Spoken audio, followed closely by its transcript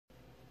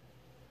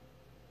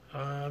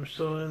I'm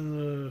still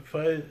in the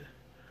fight.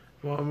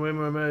 I'm on way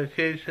more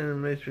medication. It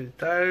makes me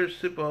tired,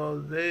 sleep all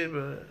day,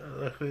 but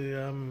luckily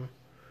I'm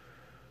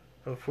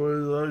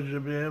afforded the luxury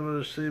of being able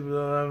to sleep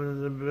without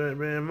having to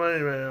bring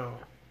money right now.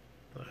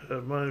 I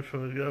have money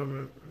from the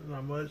government,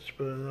 not much,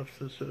 but enough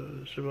to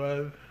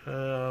survive.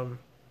 I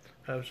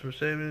have some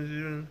savings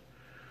even.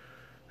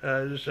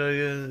 I just gotta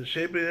get in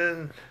shape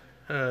again.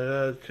 I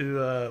got to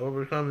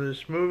overcome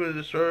this movement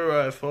disorder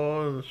where I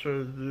fall and sort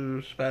of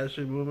do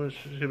spastic movements.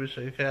 It should be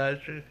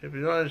psychiatric. If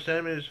you don't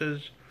understand me, it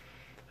says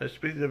I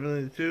speak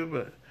differently too,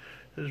 but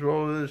just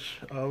roll with this.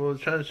 I will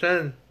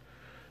transcend.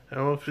 And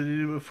hopefully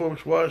you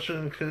folks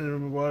watching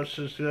can watch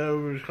this guy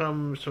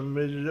overcome some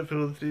major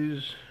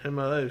difficulties in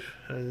my life.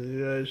 And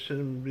you guys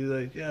shouldn't be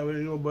like, yeah, where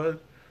you go, bud?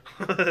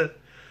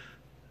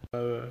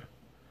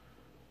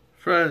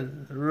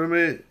 Friend,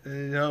 roommate,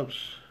 and he helps.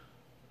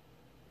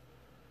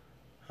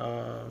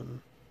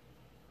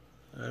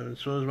 And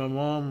so is my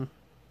mom.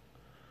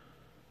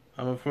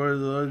 I'm afforded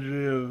the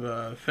luxury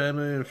of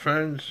family and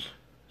friends.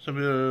 Some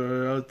people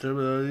are out there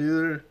without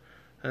either,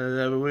 and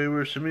they have it way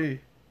worse than me.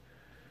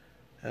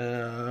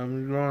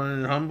 I'm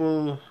growing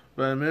humble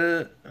by the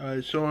minute.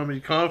 I still want to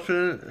be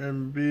confident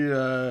and be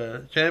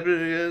a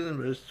champion again,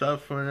 but it's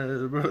tough when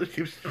the world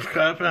keeps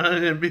crapping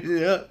on you and beating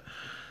you up.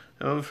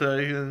 And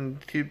hopefully I can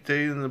keep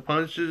taking the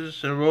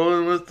punches and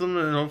rolling with them,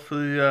 and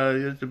hopefully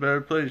get to a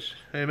better place.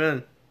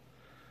 Amen.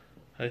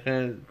 I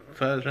can't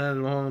clap hands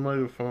while holding the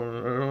microphone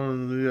or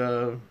holding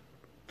the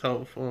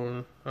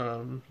telephone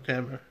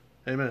camera.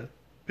 Amen.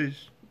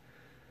 Peace.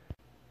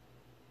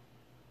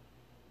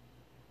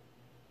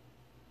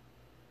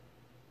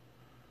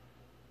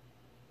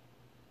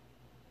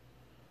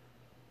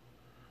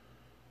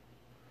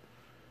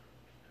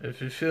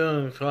 If you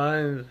feel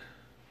inclined,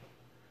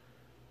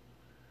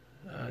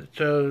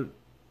 check out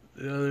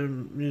the other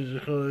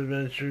musical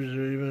adventures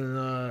or even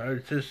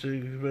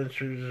artistic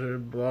adventures or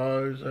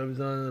blogs I've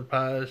done in the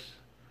past.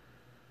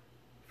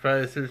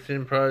 Friday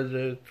 13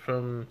 Project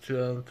from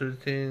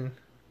 2013.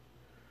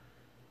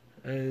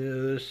 Any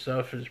of this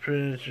stuff is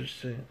pretty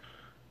interesting.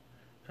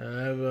 I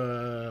have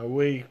a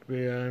wake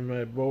behind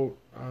my boat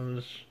on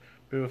this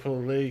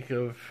beautiful lake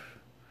of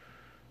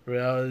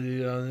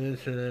reality on the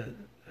internet,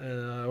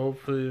 and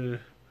hopefully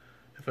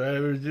if I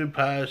ever do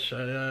pass,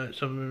 I got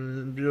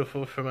something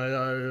beautiful for my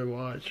daughter to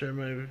watch, or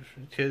my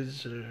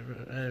kids, or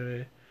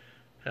anyway,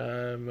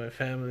 my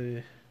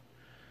family,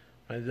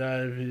 my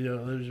dad if he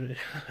outlives me,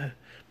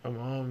 my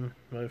mom,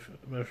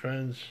 my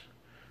friends.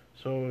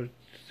 So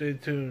stay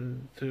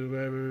tuned to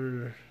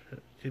whoever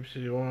keeps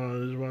you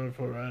on this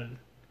wonderful ride.